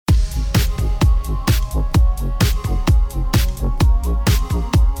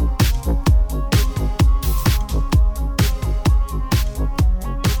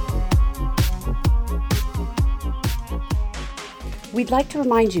We'd like to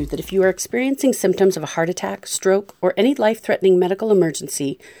remind you that if you are experiencing symptoms of a heart attack, stroke, or any life-threatening medical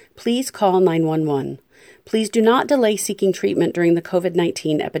emergency, please call 911. Please do not delay seeking treatment during the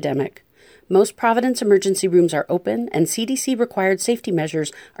COVID-19 epidemic. Most Providence emergency rooms are open, and CDC-required safety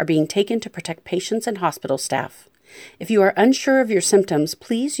measures are being taken to protect patients and hospital staff. If you are unsure of your symptoms,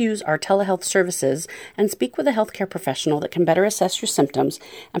 please use our telehealth services and speak with a healthcare professional that can better assess your symptoms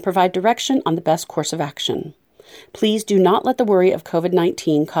and provide direction on the best course of action. Please do not let the worry of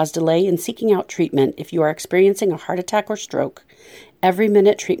COVID-19 cause delay in seeking out treatment if you are experiencing a heart attack or stroke. Every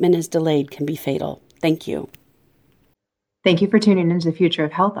minute treatment is delayed can be fatal. Thank you. Thank you for tuning into the Future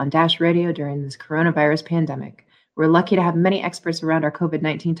of Health on Dash Radio during this coronavirus pandemic. We're lucky to have many experts around our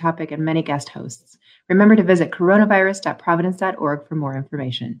COVID-19 topic and many guest hosts. Remember to visit coronavirus.providence.org for more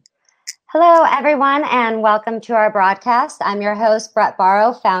information. Hello, everyone, and welcome to our broadcast. I'm your host, Brett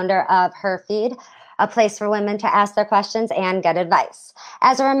Barrow, founder of HerFeed, a place for women to ask their questions and get advice.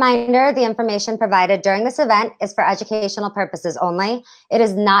 As a reminder, the information provided during this event is for educational purposes only. It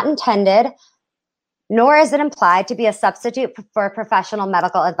is not intended, nor is it implied to be a substitute for professional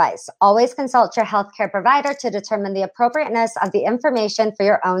medical advice. Always consult your healthcare provider to determine the appropriateness of the information for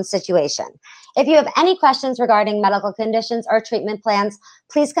your own situation. If you have any questions regarding medical conditions or treatment plans,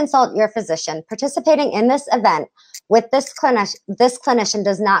 please consult your physician. Participating in this event with this clinician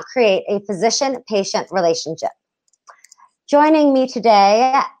does not create a physician-patient relationship. Joining me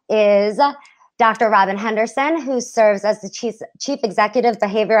today is Dr. Robin Henderson, who serves as the Chief Executive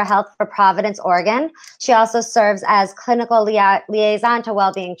Behavioral Health for Providence, Oregon. She also serves as Clinical Liaison to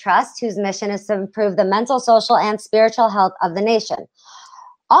Wellbeing Trust, whose mission is to improve the mental, social, and spiritual health of the nation.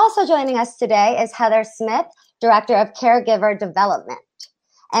 Also joining us today is Heather Smith, Director of Caregiver Development.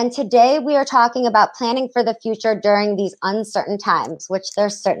 And today we are talking about planning for the future during these uncertain times, which there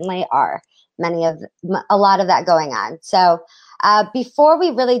certainly are a lot of that going on. So before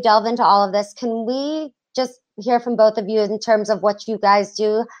we really delve into all of this, can we just hear from both of you in terms of what you guys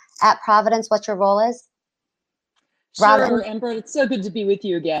do at Providence, what your role is? Sure, Robin? Amber, it's so good to be with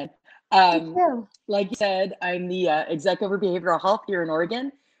you again. Thank you. Like you said, I'm the Executive of Behavioral Health here in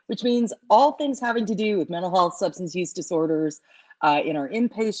Oregon, which means all things having to do with mental health, substance use disorders in our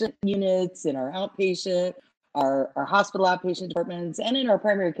inpatient units, in our outpatient, our hospital outpatient departments, and in our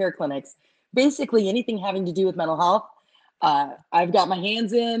primary care clinics. Basically anything having to do with mental health, I've got my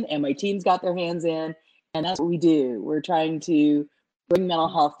hands in and my team's got their hands in, and that's what we do. We're trying to bring mental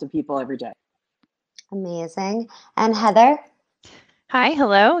health to people every day. Amazing. And Heather? Hi,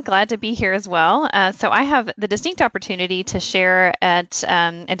 hello. Glad to be here as well. So I have the distinct opportunity to share and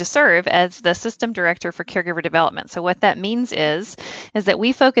to serve as the System Director for Caregiver Development. So what that means is that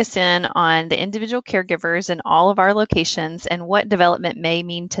we focus in on the individual caregivers in all of our locations and what development may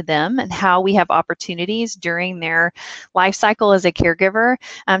mean to them and how we have opportunities during their life cycle as a caregiver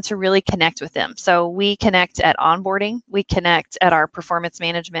to really connect with them. So we connect at onboarding, we connect at our performance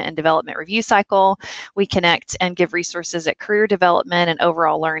management and development review cycle, we connect and give resources at career development and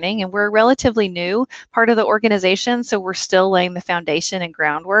overall learning. And we're a relatively new part of the organization, so we're still laying the foundation and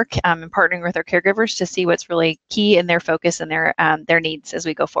groundwork and partnering with our caregivers to see what's really key in their focus and their needs as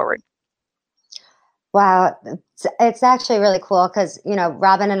we go forward. Wow, it's actually really cool because,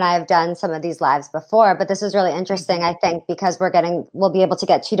 Robin and I have done some of these lives before, but this is really interesting, I think, because we'll be able to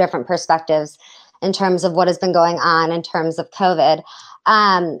get two different perspectives in terms of what has been going on in terms of COVID.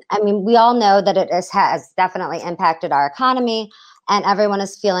 We all know that it has definitely impacted our economy, and everyone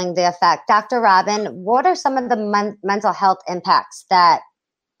is feeling the effect. Dr. Robin, what are some of the mental health impacts that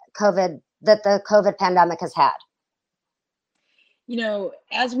the COVID pandemic has had?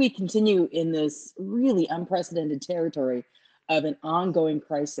 As we continue in this really unprecedented territory of an ongoing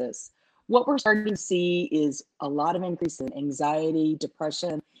crisis, what we're starting to see is a lot of increase in anxiety,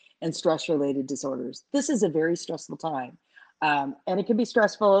 depression, and stress-related disorders. This is a very stressful time. And it can be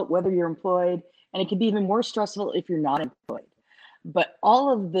stressful whether you're employed, and it can be even more stressful if you're not employed. But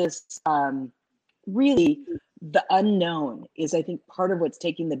all of this, really, the unknown is, I think, part of what's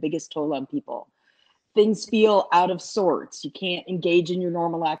taking the biggest toll on people. Things feel out of sorts. You can't engage in your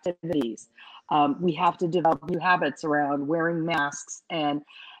normal activities. We have to develop new habits around wearing masks and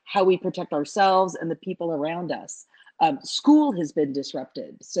how we protect ourselves and the people around us. School has been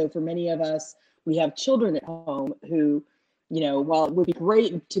disrupted. So for many of us, we have children at home who, while it would be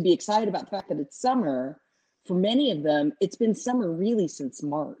great to be excited about the fact that it's summer, for many of them, it's been summer really since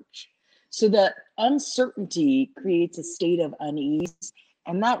March. So the uncertainty creates a state of unease,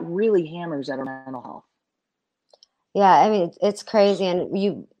 and that really hammers at our mental health. Yeah, it's crazy. And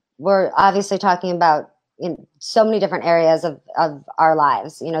we're obviously talking about in so many different areas of our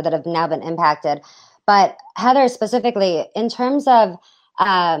lives, that have now been impacted. But Heather, specifically, in terms of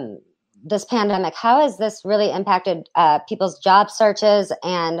this pandemic, how has this really impacted people's job searches?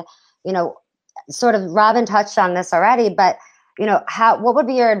 And, sort of Robin touched on this already, but, what would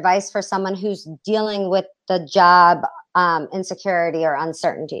be your advice for someone who's dealing with the job insecurity or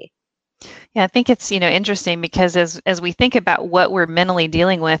uncertainty? Yeah, I think it's interesting because as we think about what we're mentally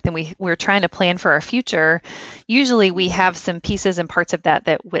dealing with and we're trying to plan for our future, usually we have some pieces and parts of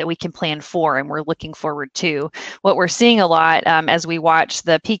that we can plan for and we're looking forward to. What we're seeing a lot as we watch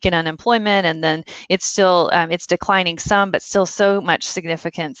the peak in unemployment, and then it's still it's declining some, but still so much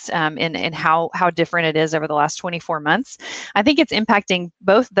significance in how different it is over the last 24 months. I think it's impacting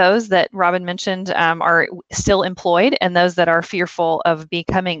both those that Robin mentioned are still employed and those that are fearful of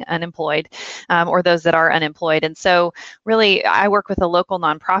becoming unemployed. Or those that are unemployed. And so really, I work with a local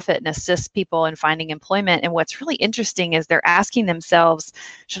nonprofit and assist people in finding employment. And what's really interesting is they're asking themselves,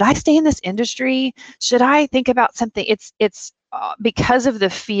 should I stay in this industry? Should I think about something? It's because of the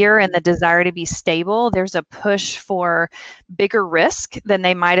fear and the desire to be stable, there's a push for bigger risk than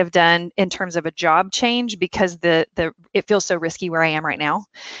they might have done in terms of a job change, because it feels so risky where I am right now.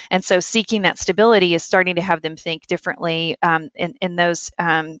 And so seeking that stability is starting to have them think differently in those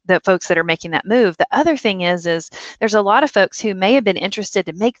the folks that are making that move. The other thing is there's a lot of folks who may have been interested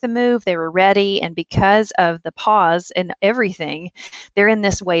to make the move, they were ready, and because of the pause and everything, they're in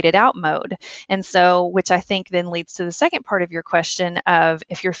this waited out mode. And so, which I think then leads to the second part of your question of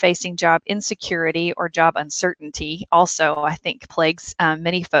if you're facing job insecurity or job uncertainty, also I think plagues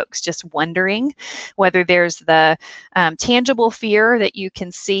many folks, just wondering whether there's the tangible fear that you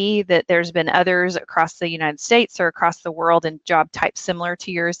can see that there's been others across the United States or across the world in job types similar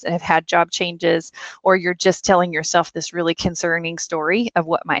to yours that have had job changes, or you're just telling yourself this really concerning story of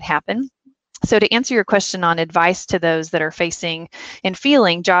what might happen. So to answer your question on advice to those that are facing and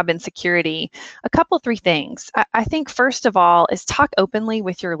feeling job insecurity, three things. I think first of all is talk openly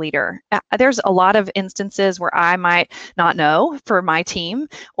with your leader. There's a lot of instances where I might not know for my team,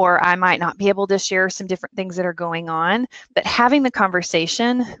 or I might not be able to share some different things that are going on, but having the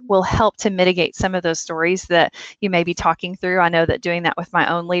conversation will help to mitigate some of those stories that you may be talking through. I know that doing that with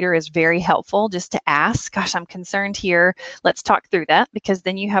my own leader is very helpful, just to ask, gosh, I'm concerned here. Let's talk through that, because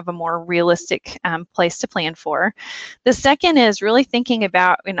then you have a more realistic place to plan for. The second is really thinking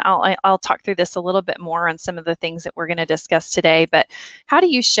about, and I'll talk through this a little bit more on some of the things that we're going to discuss today, but how do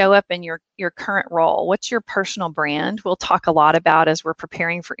you show up in your current role? What's your personal brand? We'll talk a lot about as we're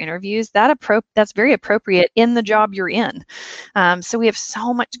preparing for interviews. That's very appropriate in the job you're in. So we have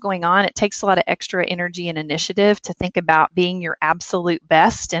so much going on. It takes a lot of extra energy and initiative to think about being your absolute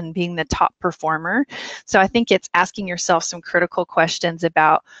best and being the top performer. So I think it's asking yourself some critical questions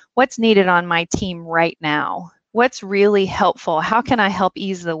about what's needed on my team right now. What's really helpful? How can I help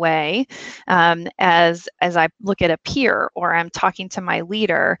ease the way as I look at a peer or I'm talking to my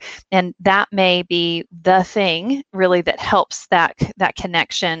leader? And that may be the thing really that helps that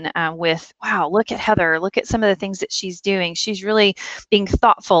connection with, wow, look at Heather, look at some of the things that she's doing. She's really being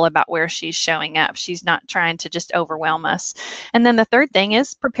thoughtful about where she's showing up. She's not trying to just overwhelm us. And then the third thing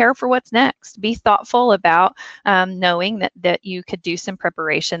is prepare for what's next. Be thoughtful about knowing that you could do some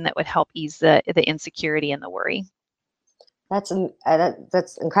preparation that would help ease the insecurity and the worry. That's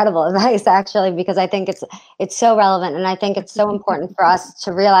incredible advice, actually, because I think it's so relevant, and I think it's so important for us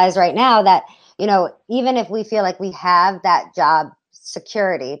to realize right now that, even if we feel like we have that job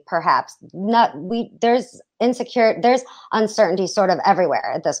security, perhaps there's uncertainty sort of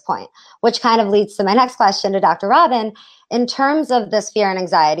everywhere at this point, which kind of leads to my next question to Dr. Robin. In terms of this fear and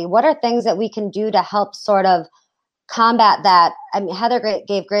anxiety, what are things that we can do to help sort of combat that? I mean, Heather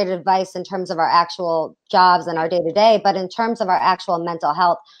gave great advice in terms of our actual jobs and our day-to-day, but in terms of our actual mental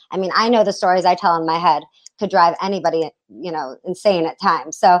health, I mean, I know the stories I tell in my head could drive anybody, insane at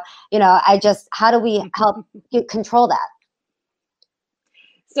times. So, how do we help control that?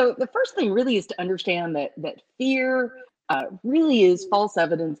 So the first thing really is to understand that fear really is false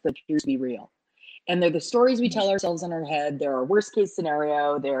evidence that appears to be real. And they're the stories we tell ourselves in our head. They're our worst case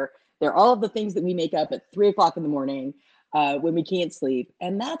scenario. They're all of the things that we make up at 3 o'clock in the morning when we can't sleep.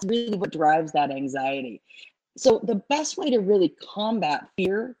 And that's really what drives that anxiety. So the best way to really combat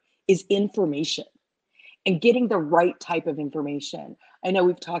fear is information and getting the right type of information. I know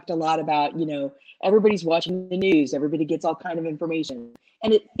we've talked a lot about, everybody's watching the news, everybody gets all kind of information.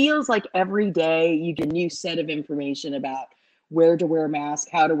 And it feels like every day you get a new set of information about where to wear a mask,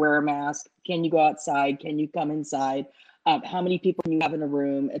 how to wear a mask, can you go outside, can you come inside, how many people can you have in a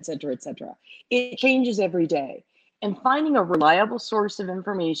room, et cetera, et cetera. It changes every day. And finding a reliable source of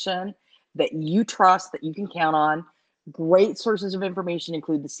information that you trust, that you can count on, Great sources of information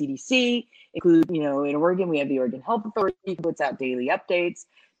include the CDC, include, in Oregon, we have the Oregon Health Authority who puts out daily updates,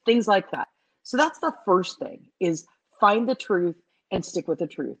 things like that. So that's the first thing, is find the truth and stick with the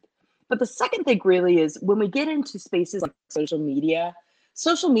truth. But the second thing really is when we get into spaces like social media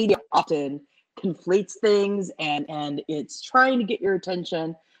often conflates things and it's trying to get your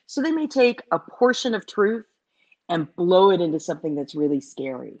attention. So they may take a portion of truth and blow it into something that's really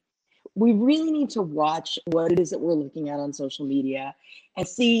scary. We really need to watch what it is that we're looking at on social media and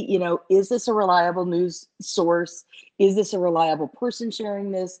see, is this a reliable news source? Is this a reliable person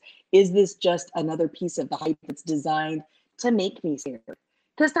sharing this? Is this just another piece of the hype that's designed to make me scared?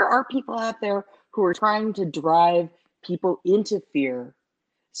 Because there are people out there who are trying to drive people into fear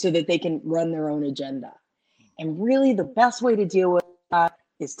so that they can run their own agenda. And really the best way to deal with that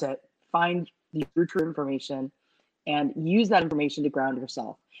is to find the true information and use that information to ground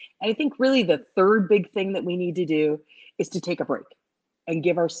yourself. And I think really the third big thing that we need to do is to take a break and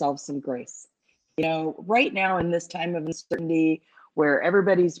give ourselves some grace. Right now in this time of uncertainty where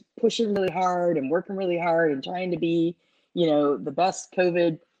everybody's pushing really hard and working really hard and trying to be, the best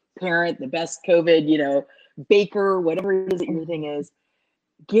COVID parent, the best COVID, baker, whatever it is that your thing is,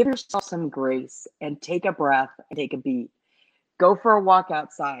 give yourself some grace and take a breath and take a beat. Go for a walk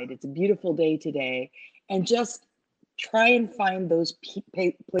outside. It's a beautiful day today. And just try and find those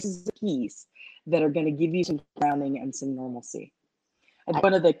places of peace that are going to give you some grounding and some normalcy.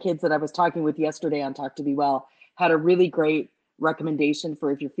 One of the kids that I was talking with yesterday on Talk to Be Well had a really great recommendation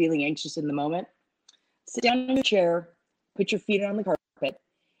for if you're feeling anxious in the moment. Sit down in your chair, put your feet on the carpet,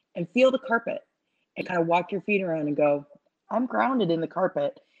 and feel the carpet, and kind of walk your feet around and go, I'm grounded in the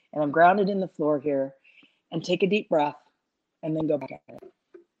carpet, and I'm grounded in the floor here, and take a deep breath, and then go back at it.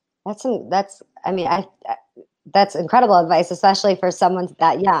 That's incredible advice, especially for someone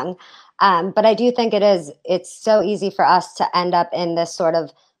that young. But I do think it's so easy for us to end up in this sort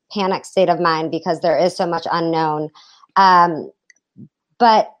of panic state of mind because there is so much unknown.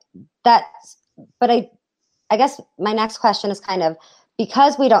 But I guess my next question is kind of,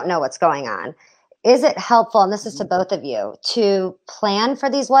 because we don't know what's going on, is it helpful, and this is to both of you, to plan for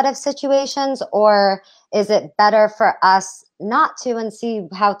these what if situations, or is it better for us not to and see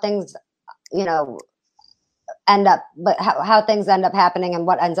how things, end up, but how things end up happening and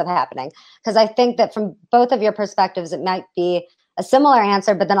what ends up happening? Because I think that from both of your perspectives, it might be a similar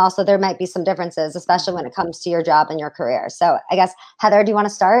answer, but then also there might be some differences, especially when it comes to your job and your career. So I guess, Heather, do you want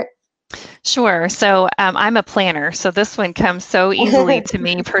to start? Sure. So I'm a planner, so this one comes so easily to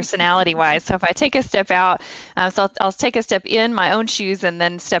me personality-wise. So if I take a step out, I'll take a step in my own shoes and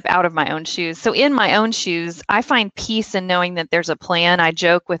then step out of my own shoes. So in my own shoes, I find peace in knowing that there's a plan. I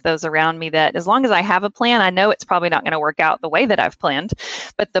joke with those around me that as long as I have a plan, I know it's probably not going to work out the way that I've planned,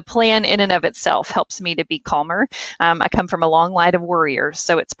 but the plan in and of itself helps me to be calmer. I come from a long line of worriers,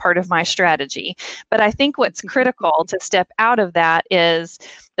 so it's part of my strategy. But I think what's critical to step out of that is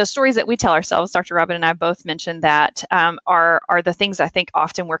the stories that we tell ourselves. Dr. Robin and I both mentioned that are the things I think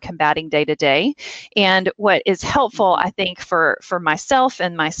often we're combating day to day. And what is helpful, I think, for myself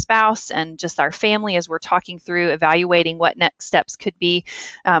and my spouse and just our family as we're talking through evaluating what next steps could be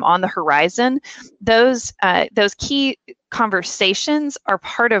on the horizon, those key conversations are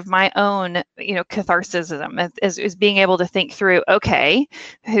part of my own, catharsism, is being able to think through, okay,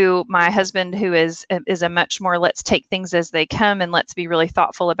 my husband, who is a much more, let's take things as they come and let's be really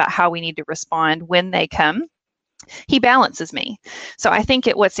thoughtful about how we need to respond when they come. He balances me. So I think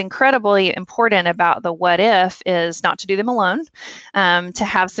what's incredibly important about the what if is not to do them alone, to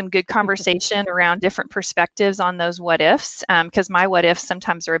have some good conversation around different perspectives on those what ifs, because my what ifs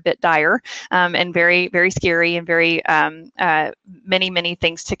sometimes are a bit dire and very, very scary and very many, many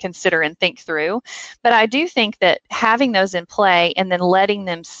things to consider and think through. But I do think that having those in play and then letting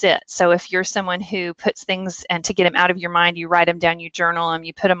them sit. So if you're someone who puts things, and to get them out of your mind, you write them down, you journal them,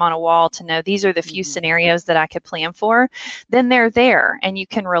 you put them on a wall to know these are the few scenarios that I could plan for, then they're there and you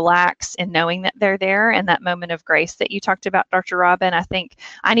can relax in knowing that they're there. And that moment of grace that you talked about, Dr. Robin, I think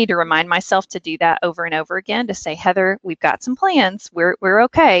I need to remind myself to do that over and over again, to say, Heather, we've got some plans. We're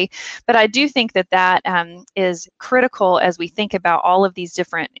okay. But I do think that is critical as we think about all of these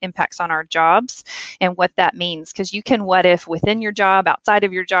different impacts on our jobs and what that means, because you can what if within your job, outside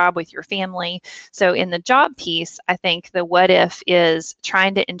of your job, with your family. So in the job piece, I think the what if is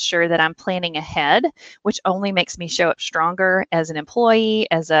trying to ensure that I'm planning ahead, which only makes me show up stronger as an employee,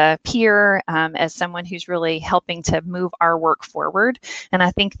 as a peer, as someone who's really helping to move our work forward. And I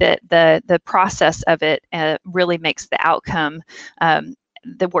think that the process of it really makes the outcome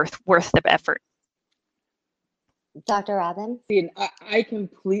worth the effort. Dr. Robin? I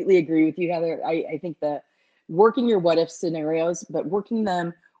completely agree with you, Heather. I think that working your what if scenarios, but working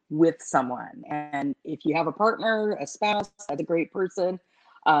them with someone. And if you have a partner, a spouse, that's a great person,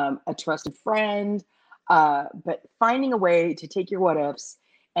 a trusted friend, but finding a way to take your what ifs.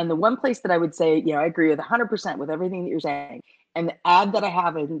 And the one place that I would say, I agree with 100% with everything that you're saying. And the add that I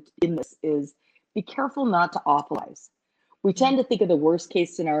have in this is be careful not to awfulize. We tend to think of the worst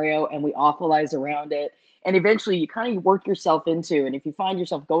case scenario and we awfulize around it. And eventually you kind of work yourself into, and if you find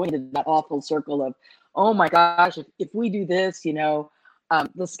yourself going into that awful circle of, oh my gosh, if we do this, the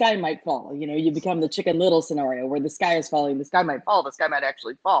sky might fall. You become the Chicken Little scenario where the sky is falling, the sky might fall, the sky might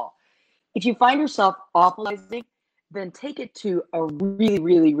actually fall. If you find yourself awfulizing, then take it to a really,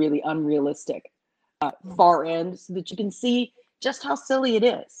 really, really unrealistic far end so that you can see just how silly it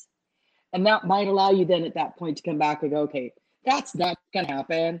is. And that might allow you then at that point to come back and go, okay, that's not going to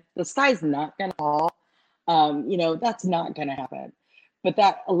happen. The sky's not going to fall. That's not going to happen. But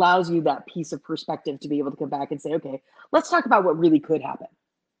that allows you that piece of perspective to be able to come back and say, okay, let's talk about what really could happen.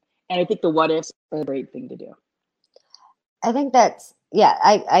 And I think the what ifs are a great thing to do. I think that's,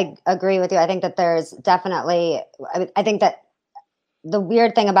 I agree with you. I think that there's definitely, I think that the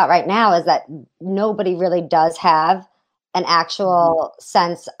weird thing about right now is that nobody really does have an actual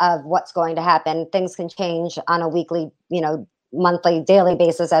sense of what's going to happen. Things can change on a weekly, monthly, daily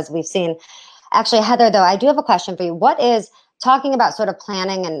basis, as we've seen. Actually, Heather, though, I do have a question for you. What is, talking about sort of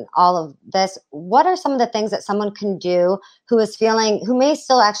planning and all of this, what are some of the things that someone can do who may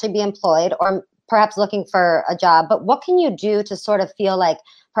still actually be employed or perhaps looking for a job, but what can you do to sort of feel like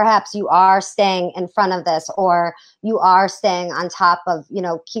perhaps you are staying in front of this, or you are staying on top of,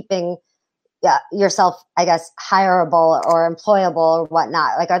 keeping yourself, I guess, hireable or employable or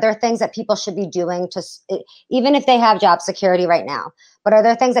whatnot? Like, are there things that people should be doing to, even if they have job security right now, but are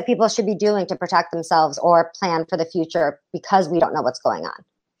there things that people should be doing to protect themselves or plan for the future because we don't know what's going on?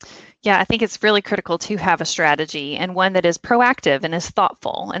 Yeah, I think it's really critical to have a strategy, and one that is proactive and is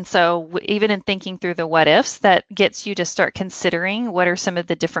thoughtful. And so even in thinking through the what ifs, that gets you to start considering what are some of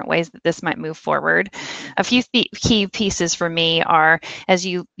the different ways that this might move forward. A few key pieces for me are, as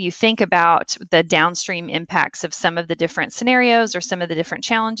you think about the downstream impacts of some of the different scenarios or some of the different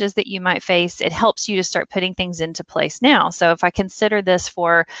challenges that you might face, it helps you to start putting things into place now. So if I consider this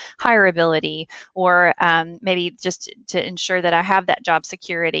for hireability, or maybe just to ensure that I have that job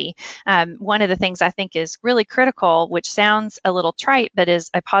security, one of the things I think is really critical, which sounds a little trite, but is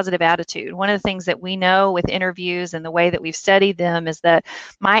a positive attitude. One of the things that we know with interviews and the way that we've studied them is that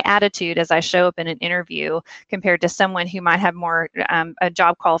my attitude as I show up in an interview compared to someone who might have more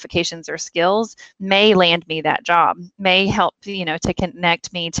job qualifications or skills may land me that job, may help, to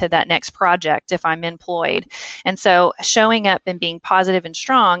connect me to that next project if I'm employed. And so showing up and being positive and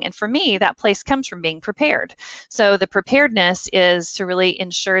strong, and for me, that place comes from being prepared. So the preparedness is to really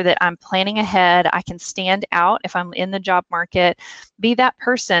ensure that I'm planning ahead. I can stand out if I'm in the job market, be that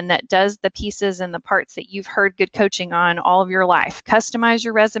person that does the pieces and the parts that you've heard good coaching on all of your life. Customize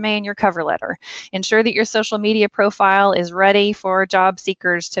your resume and your cover letter. Ensure that your social media profile is ready for job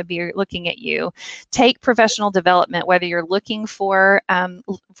seekers to be looking at you. Take professional development, whether you're looking for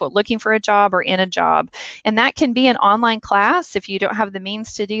a job or in a job. And that can be an online class if you don't have the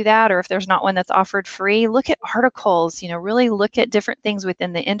means to do that, or if there's not one that's offered free. Look at articles, really look at different things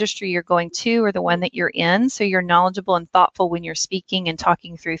within the industry you're going to or the one that you're in, so you're knowledgeable and thoughtful when you're speaking and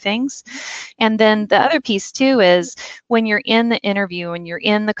talking through things. And then the other piece too is when you're in the interview and you're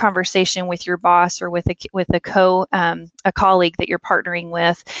in the conversation with your boss or with a colleague that you're partnering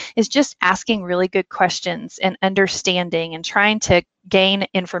with, is just asking really good questions and understanding and trying to gain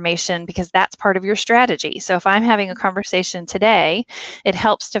information, because that's part of your strategy. So if I'm having a conversation today, it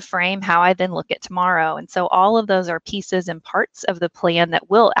helps to frame how I then look at tomorrow. And so all of those are pieces and parts of the plan that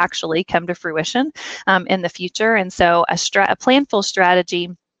will actually come to fruition in the future. And so a planful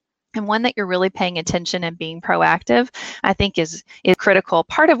strategy, and one that you're really paying attention and being proactive, I think is critical.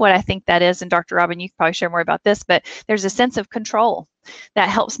 Part of what I think that is, and Dr. Robin, you can probably share more about this, but there's a sense of control that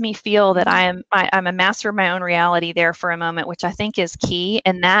helps me feel that I'm a master of my own reality there for a moment, which I think is key.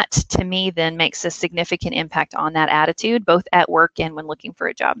 And that to me then makes a significant impact on that attitude, both at work and when looking for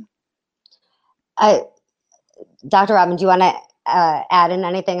a job. Dr. Robin, do you want to add in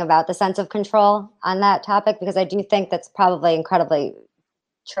anything about the sense of control on that topic? Because I do think that's probably incredibly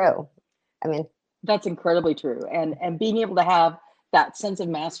true. I mean, that's incredibly true. And being able to have that sense of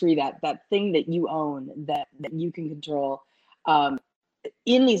mastery, that thing that you own, that you can control,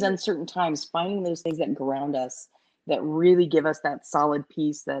 in these uncertain times, finding those things that ground us, that really give us that solid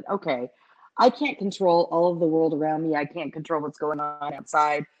piece that, okay, I can't control all of the world around me. I can't control what's going on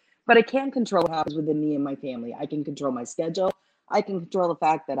outside, but I can control what happens within me and my family. I can control my schedule. I can control the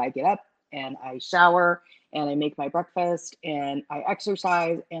fact that I get up and I shower and I make my breakfast and I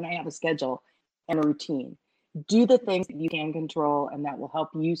exercise and I have a schedule and a routine. Do the things that you can control, and that will help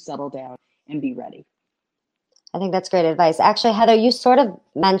you settle down and be ready. I think that's great advice. Actually, Heather, you sort of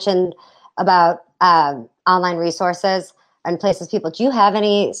mentioned about online resources and places people. Do you have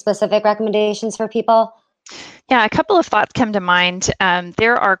any specific recommendations for people? Yeah, a couple of thoughts come to mind.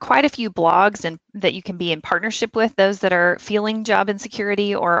 There are quite a few blogs that you can be in partnership with, those that are feeling job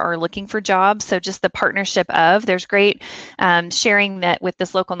insecurity or are looking for jobs. So just the partnership of, there's great sharing that with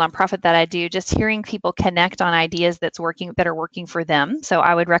this local nonprofit that I do, just hearing people connect on ideas that are working for them. So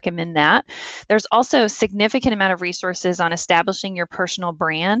I would recommend that. There's also a significant amount of resources on establishing your personal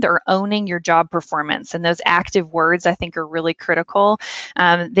brand or owning your job performance. And those active words I think are really critical.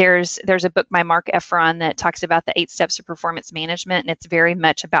 There's a book by Mark Efron that talks about the 8 steps of performance management, and it's very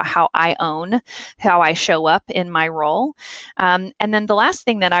much about how I own, how I show up in my role. And then the last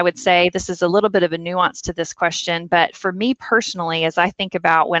thing that I would say, this is a little bit of a nuance to this question, but for me personally, as I think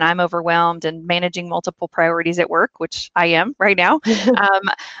about when I'm overwhelmed and managing multiple priorities at work, which I am right now,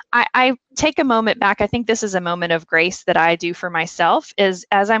 I take a moment back. I think this is a moment of grace that I do for myself, is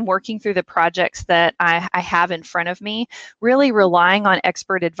as I'm working through the projects that I have in front of me, really relying on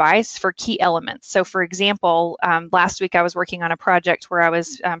expert advice for key elements. So for example, last week I was working on a project where I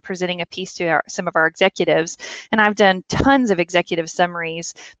was presenting a piece to some of our executives, and I've done tons of executive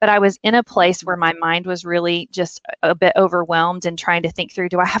summaries, but I was in a place where my mind was really just a bit overwhelmed and trying to think through,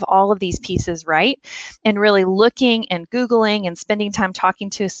 do I have all of these pieces right? And really looking and Googling and spending time talking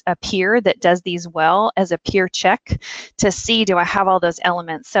to a peer that does these well as a peer check to see, do I have all those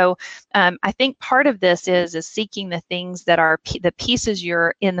elements? So I think part of this is seeking the things that are the pieces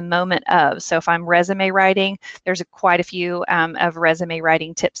you're in the moment of. So if I'm resume writing, there's quite a few of resume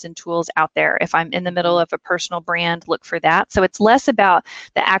writing tips and tools out there. If I'm in the middle of a personal brand, look for that. So it's less about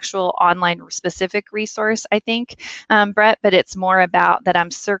the actual online specific resource, I think, Brett, but it's more about that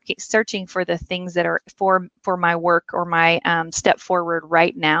I'm searching for the things that are for my work or my step forward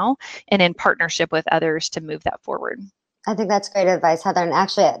right now, and in partnership with others to move that forward. I think that's great advice, Heather. And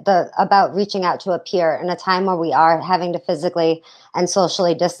actually, about reaching out to a peer in a time where we are having to physically and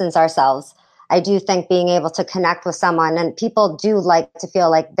socially distance ourselves, I do think being able to connect with someone, and people do like to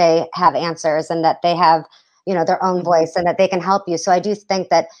feel like they have answers and that they have, their own voice and that they can help you. So I do think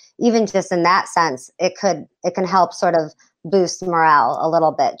that even just in that sense, it can help sort of boost morale a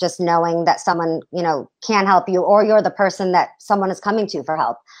little bit, just knowing that someone, can help you, or you're the person that someone is coming to for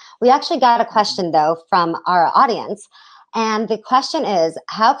help. We actually got a question though from our audience. And the question is,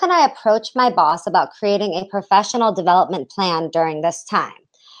 how can I approach my boss about creating a professional development plan during this time?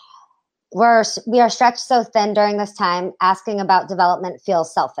 We are stretched so thin during this time. Asking about development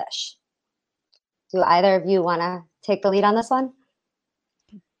feels selfish. Do either of you want to take the lead on this one?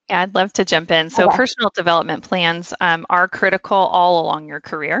 Yeah, I'd love to jump in. So personal development plans are critical all along your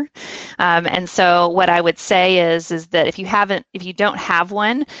career. And so what I would say is that if you don't have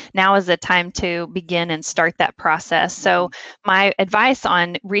one, now is the time to begin and start that process. So my advice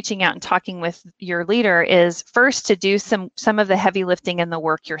on reaching out and talking with your leader is first to do some of the heavy lifting and the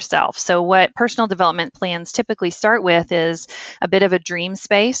work yourself. So what personal development plans typically start with is a bit of a dream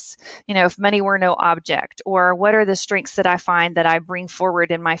space. If money were no object, or what are the strengths that I find that I bring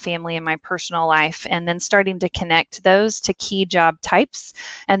forward in my family and my personal life, and then starting to connect those to key job types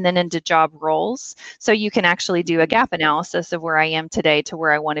and then into job roles. So you can actually do a gap analysis of where I am today to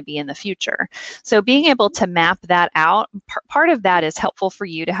where I want to be in the future. So being able to map that out, part of that is helpful for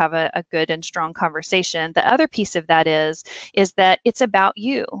you to have a good and strong conversation. The other piece of that is that it's about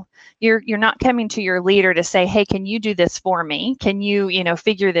you. You're not coming to your leader to say, hey, can you do this for me? Can you,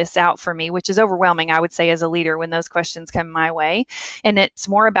 figure this out for me? Which is overwhelming, I would say, as a leader when those questions come my way. And it's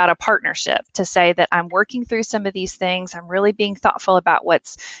more about a partnership to say that I'm working through some of these things. I'm really being thoughtful about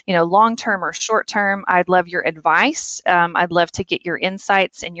what's, long-term or short-term. I'd love your advice. I'd love to get your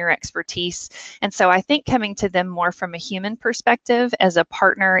insights and your expertise. And so I think coming to them more from a human perspective as a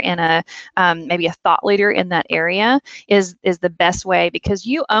partner and maybe a thought leader in that area is the best way, because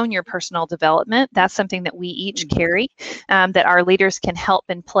you own your personal development. That's something that we each carry, that our leaders can help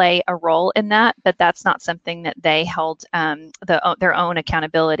and play a role in that, but that's not something that they held their own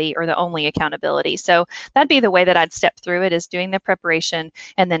accountability or the only accountability. So that'd be the way that I'd step through it, is doing the preparation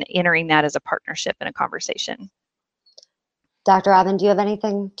and then entering that as a partnership in a conversation. Dr. Robin, do you have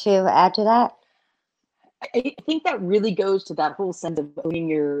anything to add to that? I think that really goes to that whole sense of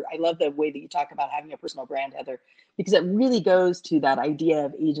owning I love the way that you talk about having a personal brand, Heather, because it really goes to that idea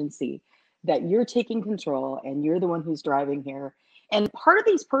of agency, that you're taking control and you're the one who's driving here. And part of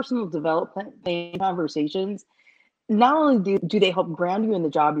these personal development conversations, not only do they help ground you in the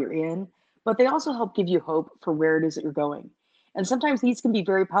job you're in, but they also help give you hope for where it is that you're going. And sometimes these can be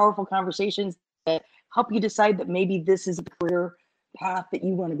very powerful conversations that help you decide that maybe this is a career path that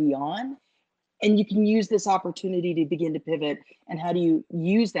you want to be on. And you can use this opportunity to begin to pivot. And how do you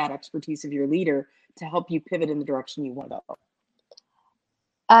use that expertise of your leader to help you pivot in the direction you want to go?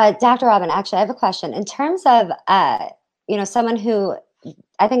 Dr. Robin, actually, I have a question. In terms of, someone who,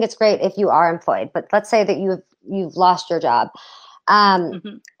 I think it's great if you are employed, but let's say that you've lost your job,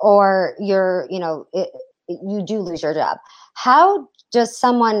 or you do lose your job. How does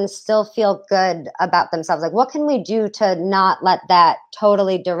someone still feel good about themselves? Like, what can we do to not let that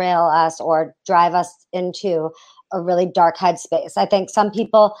totally derail us or drive us into a really dark headspace? I think some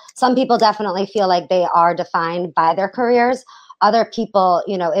people definitely feel like they are defined by their careers. Other people,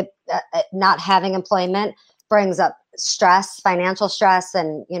 not having employment brings up stress, financial stress,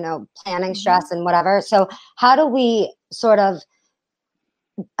 and, planning stress and whatever. So how can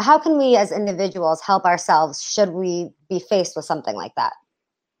we as individuals help ourselves should we be faced with something like that?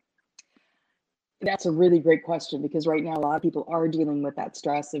 That's a really great question, because right now a lot of people are dealing with that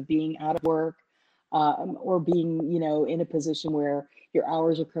stress of being out of work, or being, in a position where your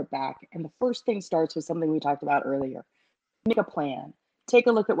hours are cut back. And the first thing starts with something we talked about earlier. Make a plan. Take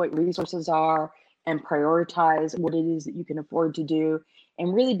a look at what your resources are and prioritize what it is that you can afford to do,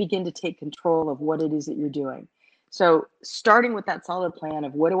 and really begin to take control of what it is that you're doing. So starting with that solid plan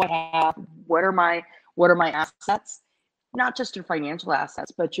of what do I have? What are my assets? Not just your financial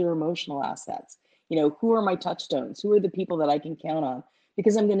assets, but your emotional assets. Who are my touchstones? Who are the people that I can count on?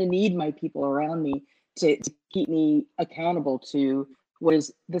 Because I'm going to need my people around me to keep me accountable to what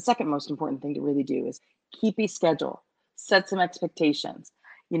is the second most important thing to really do is keep a schedule, set some expectations.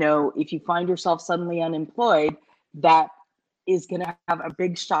 If you find yourself suddenly unemployed, that is going to have a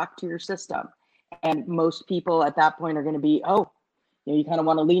big shock to your system. And most people at that point are going to be, you kind of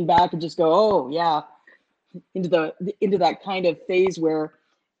want to lean back and just go, oh yeah, into that kind of phase where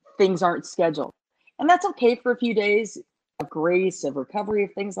things aren't scheduled. And that's okay for a few days of grace, of recovery,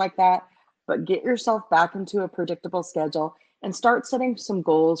 of things like that. But get yourself back into a predictable schedule and start setting some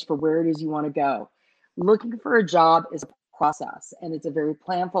goals for where it is you want to go. Looking for a job is a process, and it's a very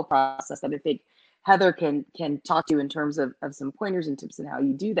planful process that I think Heather can talk to you in terms of some pointers and tips on how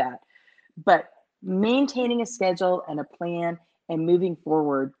you do that. But maintaining a schedule and a plan and moving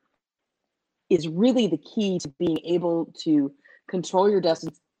forward is really the key to being able to control your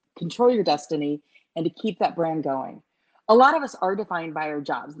destiny and to keep that brand going. A lot of us are defined by our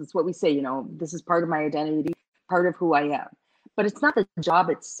jobs. That's what we say, this is part of my identity, part of who I am. But it's not the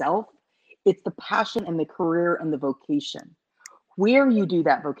job itself. It's the passion and the career and the vocation. Where you do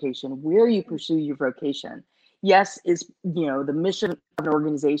that vocation, where you pursue your vocation. Yes, is the mission of an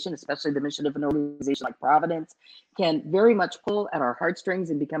organization, especially the mission of an organization like Providence, can very much pull at our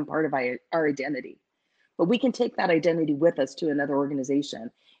heartstrings and become part of our identity. But we can take that identity with us to another organization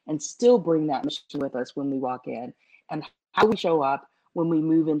and still bring that mission with us when we walk in. And how we show up when we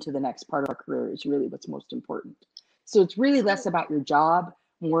move into the next part of our career is really what's most important. So it's really less about your job,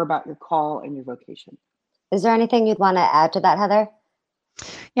 more about your call and your vocation. Is there anything you'd want to add to that, Heather?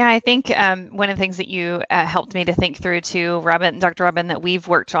 Yeah, I think one of the things that you helped me to think through too, Dr. Robin, that we've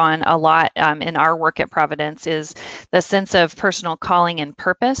worked on a lot in our work at Providence is the sense of personal calling and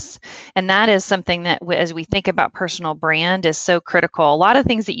purpose. And that is something that as we think about personal brand is so critical. A lot of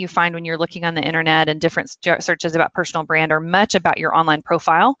things that you find when you're looking on the internet and different searches about personal brand are much about your online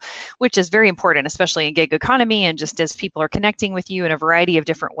profile, which is very important, especially in gig economy and just as people are connecting with you in a variety of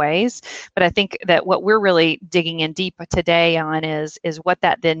different ways. But I think that what we're really digging in deep today on is what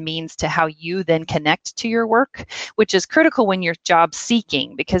that then means to how you then connect to your work, which is critical when you're job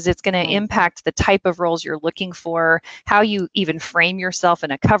seeking, because it's going to impact the type of roles you're looking for, how you even frame yourself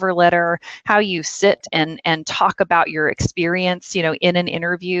in a cover letter, how you sit and talk about your experience, in an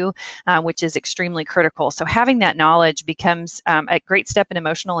interview, which is extremely critical. So having that knowledge becomes a great step in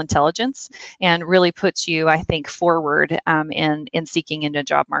emotional intelligence and really puts you, I think, forward in seeking into a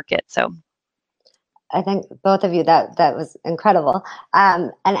job market. So I think both of you, that was incredible.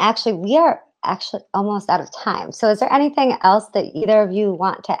 And actually, we are almost out of time. So is there anything else that either of you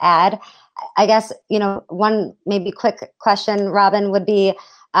want to add? I guess, one maybe quick question, Robin, would be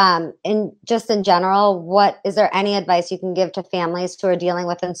in general, is there any advice you can give to families who are dealing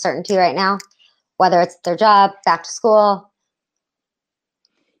with uncertainty right now, whether it's their job, back to school?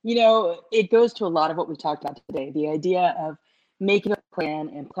 It goes to a lot of what we talked about today, the idea of making a plan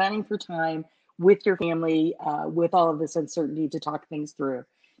and planning for time with your family, with all of this uncertainty to talk things through.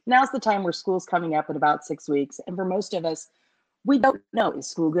 Now's the time where school's coming up in about 6 weeks. And for most of us, we don't know, is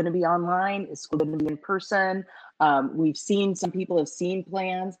school going to be online? Is school going to be in person? Some people have seen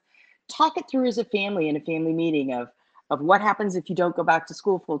plans. talk it through as a family in a family meeting of what happens if you don't go back to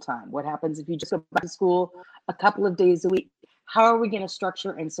school full time? What happens if you just go back to school a couple of days a week? How are we going to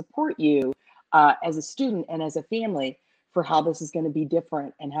structure and support you as a student and as a family for how this is going to be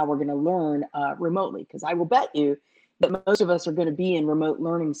different and how we're going to learn remotely? Because I will bet you that most of us are going to be in remote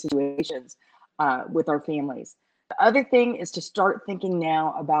learning situations with our families. The other thing is to start thinking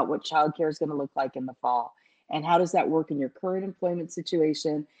now about what childcare is going to look like in the fall. And how does that work in your current employment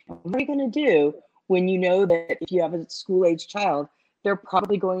situation? And what are you going to do when you know that if you have a school-age child, they're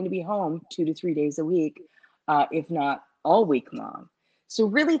probably going to be home 2 to 3 days a week, if not all week long. So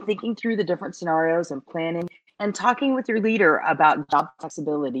really thinking through the different scenarios and planning and talking with your leader about job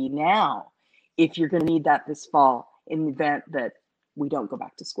flexibility now, if you're going to need that this fall in the event that we don't go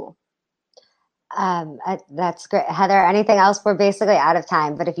back to school. That's great. Heather, anything else? We're basically out of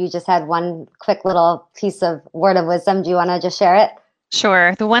time, but if you just had one quick little piece of word of wisdom, do you want to just share it?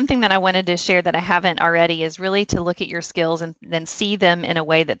 Sure. The one thing that I wanted to share that I haven't already is really to look at your skills and then see them in a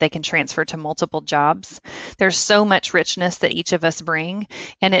way that they can transfer to multiple jobs. There's so much richness that each of us bring,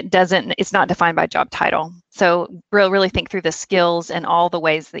 and it's not defined by job title. So really think through the skills and all the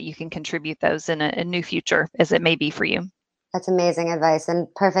ways that you can contribute those in a new future as it may be for you. That's amazing advice and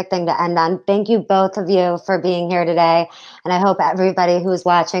perfect thing to end on. Thank you both of you for being here today. And I hope everybody who's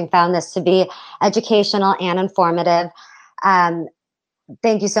watching found this to be educational and informative.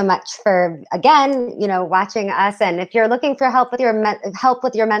 Thank you so much for, again, watching us. And if you're looking for help with your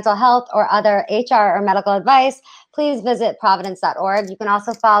mental health or other HR or medical advice, please visit providence.org. You can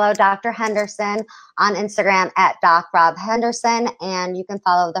also follow Dr. Henderson on Instagram at DocRobHenderson, and you can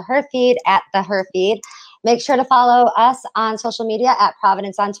follow the Her Feed at the Her Feed. Make sure to follow us on social media at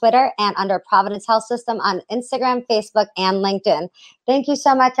Providence on Twitter and under Providence Health System on Instagram, Facebook, and LinkedIn. Thank you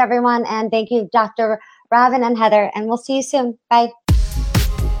so much, everyone. And thank you, Dr. Robin and Heather. And we'll see you soon. Bye.